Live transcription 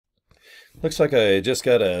Looks like I just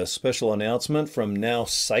got a special announcement from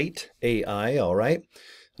Nowsite AI, all right?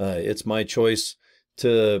 It's my choice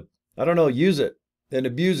to, I don't know, use it and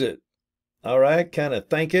abuse it, all right? Kind of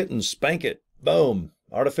thank it and spank it. Boom.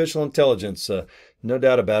 Artificial intelligence, no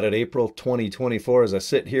doubt about it. April 2024, as I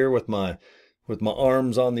sit here with my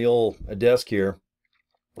arms on the old desk here.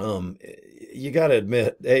 Um, you got to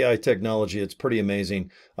admit, AI technology, it's pretty amazing.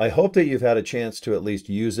 I hope that you've had a chance to at least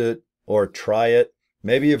use it or try it.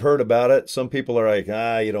 Maybe you've heard about it. Some people are like,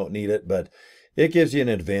 you don't need it, but it gives you an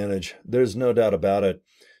advantage. There's no doubt about it.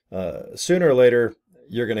 Sooner or later,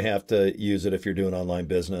 you're going to have to use it if you're doing online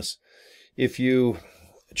business. If you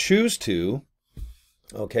choose to,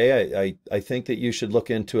 okay, I think that you should look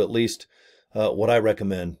into at least what I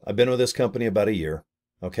recommend. I've been with this company about a year.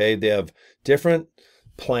 Okay, they have different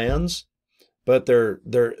plans, but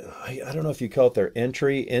I don't know if you call it their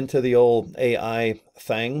entry into the old AI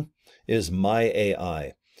thing is my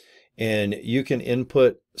AI. And you can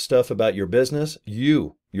input stuff about your business,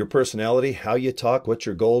 your personality, how you talk, what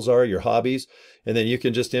your goals are, your hobbies, and then you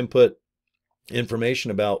can just input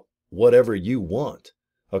information about whatever you want.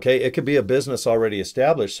 Okay, it could be a business already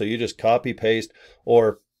established, so you just copy paste,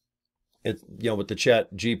 or with the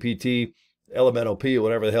chat GPT, LMNOP,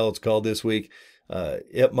 whatever the hell it's called this week,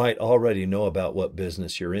 it might already know about what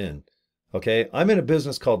business you're in. Okay, I'm in a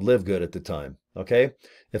business called LiveGood at the time. Okay,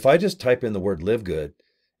 if I just type in the word LiveGood,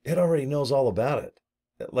 it already knows all about it,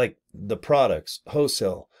 like the products,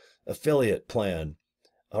 wholesale, affiliate plan.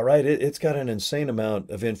 All right, it's got an insane amount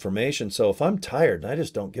of information. So if I'm tired and I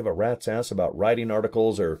just don't give a rat's ass about writing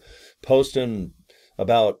articles or posting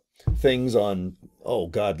about things on, oh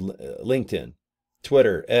God, LinkedIn,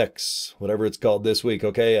 Twitter, X, whatever it's called this week,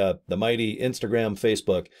 okay, the mighty Instagram,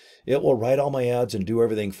 Facebook, it will write all my ads and do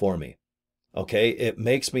everything for me. Okay, it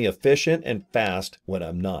makes me efficient and fast when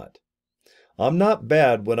I'm not. I'm not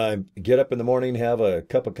bad when I get up in the morning, have a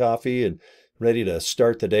cup of coffee and ready to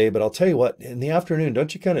start the day. But I'll tell you what, in the afternoon,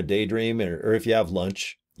 don't you kind of daydream? Or if you have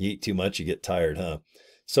lunch, you eat too much, you get tired, huh?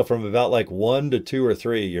 So from about like 1 to 2 or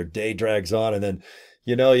 3, your day drags on. And then,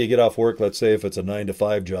 you get off work, let's say if it's a 9 to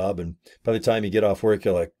 5 job. And by the time you get off work,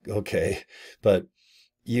 you're like, okay. But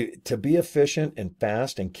to be efficient and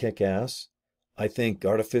fast and kick ass, I think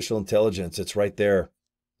artificial intelligence, it's right there,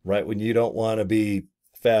 right when you don't want to be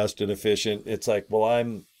fast and efficient. It's like, well, I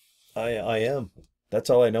am. That's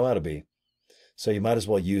all I know how to be. So you might as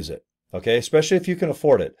well use it. Okay, especially if you can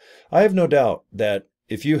afford it. I have no doubt that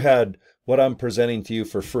if you had what I'm presenting to you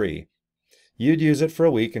for free, you'd use it for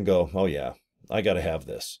a week and go, oh yeah, I got to have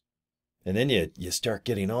this. And then you start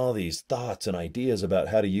getting all these thoughts and ideas about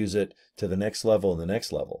how to use it to the next level and the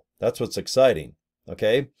next level. That's what's exciting.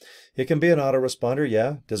 Okay, it can be an autoresponder,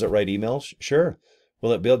 yeah. Does it write emails? Sure.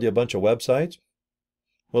 Will it build you a bunch of websites?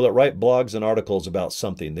 Will it write blogs and articles about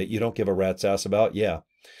something that you don't give a rat's ass about? Yeah.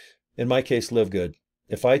 In my case, LiveGood.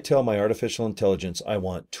 If I tell my artificial intelligence I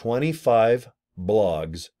want 25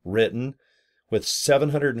 blogs written with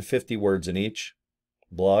 750 words in each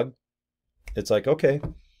blog, it's like, okay.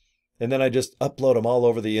 And then I just upload them all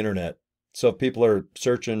over the internet. So if people are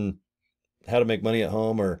searching how to make money at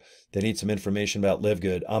home or they need some information about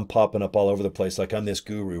LiveGood, I'm popping up all over the place like I'm this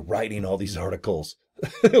guru writing all these articles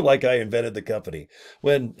like I invented the company,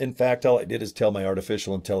 when in fact all I did is tell my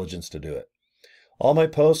artificial intelligence to do it. All my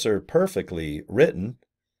posts are perfectly written,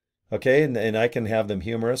 okay, and I can have them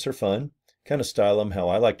humorous or fun, kind of style them how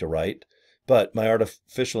I like to write, but my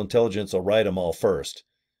artificial intelligence will write them all first.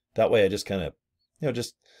 That way I just kind of,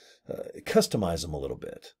 customize them a little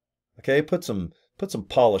bit, okay, put some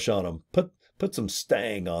polish on them, put some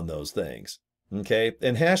stang on those things, okay,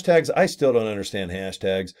 and hashtags, I still don't understand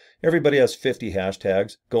hashtags. Everybody has 50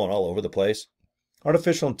 hashtags going all over the place.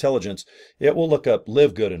 Artificial intelligence, it will look up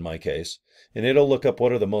LiveGood in my case, and it'll look up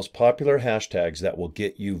what are the most popular hashtags that will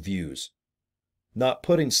get you views. Not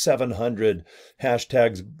putting 700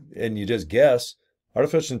 hashtags and you just guess.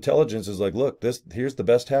 Artificial intelligence is like, look, here's the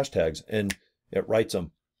best hashtags, and it writes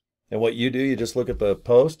them. And what you do, you just look at the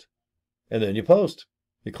post, and then you post.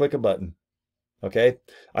 You click a button. Okay,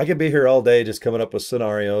 I could be here all day just coming up with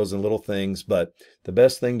scenarios and little things, but the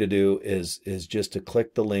best thing to do is just to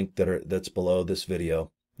click the link that's below this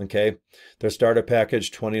video. Okay, their starter package,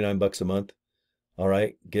 29 bucks a month. All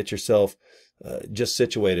right, get yourself just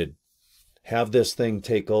situated. Have this thing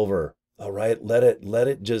take over. All right, let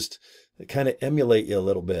it just kind of emulate you a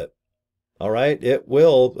little bit. All right, it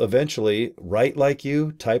will eventually write like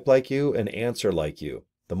you, type like you, and answer like you.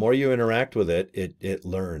 The more you interact with it, it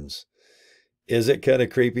learns. Is it kind of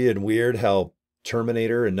creepy and weird how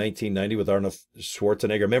Terminator in 1990 with Arnold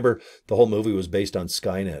Schwarzenegger, remember the whole movie was based on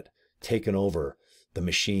Skynet taking over the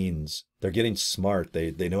machines, they're getting smart.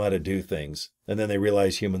 They know how to do things. And then they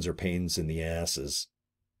realize humans are pains in the asses.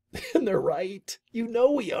 And they're right. You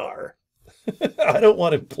know we are. I don't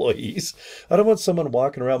want employees. I don't want someone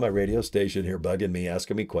walking around my radio station here bugging me,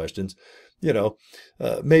 asking me questions.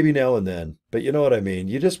 Maybe now and then. But you know what I mean?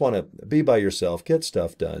 You just want to be by yourself, get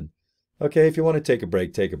stuff done. Okay, if you want to take a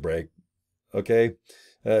break, take a break. Okay,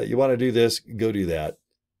 you want to do this, go do that.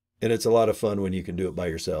 And it's a lot of fun when you can do it by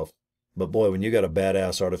yourself. But boy, when you got a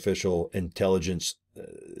badass artificial intelligence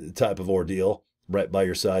type of ordeal right by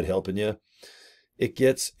your side helping you, it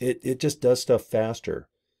just does stuff faster.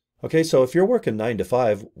 Okay, so if you're working 9 to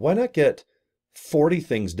 5, why not get 40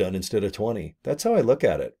 things done instead of 20? That's how I look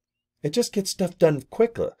at it. It just gets stuff done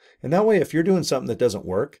quicker. And that way, if you're doing something that doesn't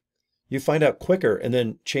work, you find out quicker and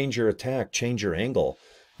then change your attack, change your angle.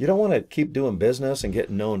 You don't want to keep doing business and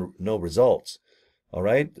get no results. All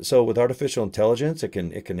right. So with artificial intelligence, it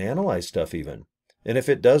can analyze stuff even. And if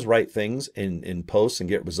it does right things in posts and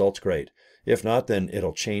get results, great. If not, then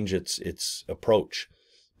it'll change its approach.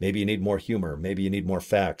 Maybe you need more humor. Maybe you need more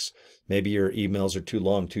facts. Maybe your emails are too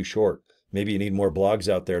long, too short. Maybe you need more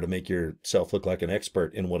blogs out there to make yourself look like an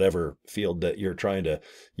expert in whatever field that you're trying to,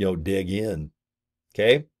 dig in.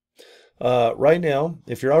 Okay. Right now,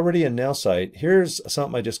 if you're already in Nowsite, here's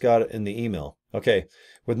something I just got in the email. Okay.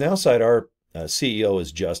 With Nowsite, our CEO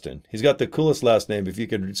is Justin. He's got the coolest last name. If you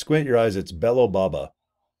can squint your eyes, it's Bello Baba.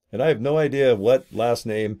 And I have no idea what last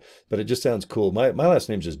name, but it just sounds cool. My last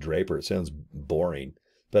name's just Draper. It sounds boring.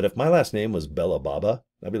 But if my last name was Bella Baba,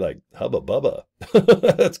 I'd be like, Hubba Bubba.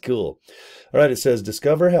 That's cool. All right, it says,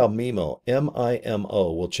 discover how MIMO,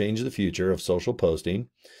 M-I-M-O, will change the future of social posting.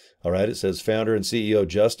 All right, it says founder and CEO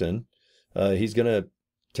Justin. He's going to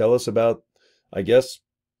tell us about, I guess,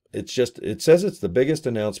 it says it's the biggest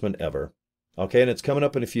announcement ever. Okay, and it's coming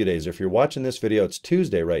up in a few days. If you're watching this video, it's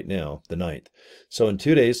Tuesday right now, the 9th. So in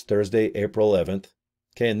 2 days, Thursday, April 11th.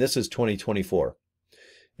 Okay, and this is 2024.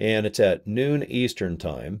 And it's at noon Eastern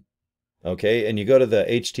time. Okay, and you go to the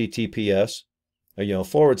HTTPS, /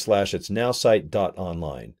 it's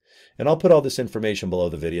nowsite.online. And I'll put all this information below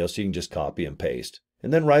the video so you can just copy and paste.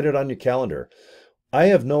 And then write it on your calendar. I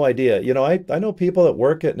have no idea. I know people that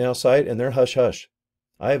work at Nowsite and they're hush-hush.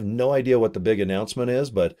 I have no idea what the big announcement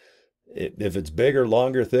is, but if it's bigger,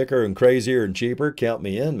 longer, thicker, and crazier and cheaper, count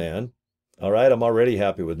me in, man. All right, I'm already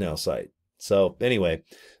happy with Nowsite. So anyway,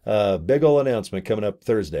 big ol' announcement coming up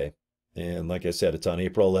Thursday. And like I said, it's on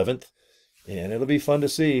April 11th. And it'll be fun to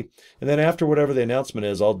see. And then after whatever the announcement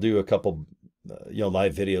is, I'll do a couple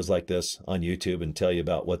live videos like this on YouTube and tell you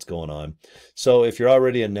about what's going on. So if you're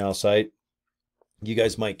already in Nowsite, you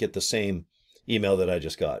guys might get the same email that I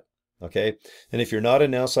just got. Okay. And if you're not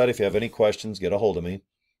in Nowsite, if you have any questions, get a hold of me.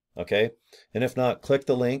 Okay. And if not, click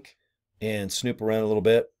the link and snoop around a little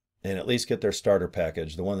bit and at least get their starter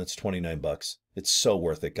package, the one that's $29. It's so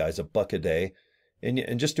worth it, guys. $1 a day.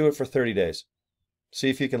 And just do it for 30 days. See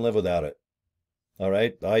if you can live without it. All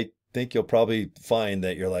right. I think you'll probably find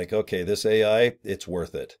that you're like, okay, this AI, it's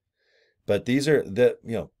worth it. But these are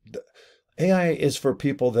AI is for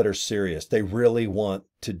people that are serious. They really want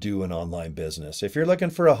to do an online business. If you're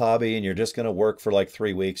looking for a hobby and you're just going to work for like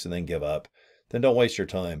 3 weeks and then give up, then don't waste your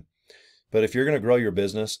time. But if you're going to grow your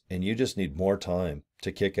business and you just need more time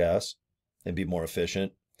to kick ass and be more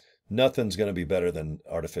efficient, nothing's going to be better than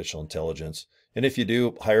artificial intelligence. And if you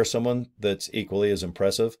do hire someone that's equally as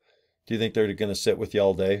impressive, do you think they're going to sit with you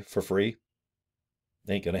all day for free?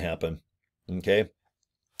 Ain't going to happen. Okay.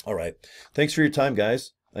 All right. Thanks for your time,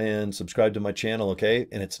 guys. And subscribe to my channel. Okay.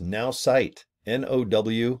 And it's Nowsite,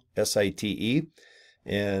 Nowsite.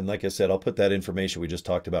 And like I said, I'll put that information we just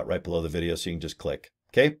talked about right below the video so you can just click.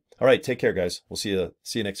 Okay. All right. Take care, guys. We'll see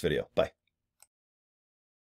you next video. Bye.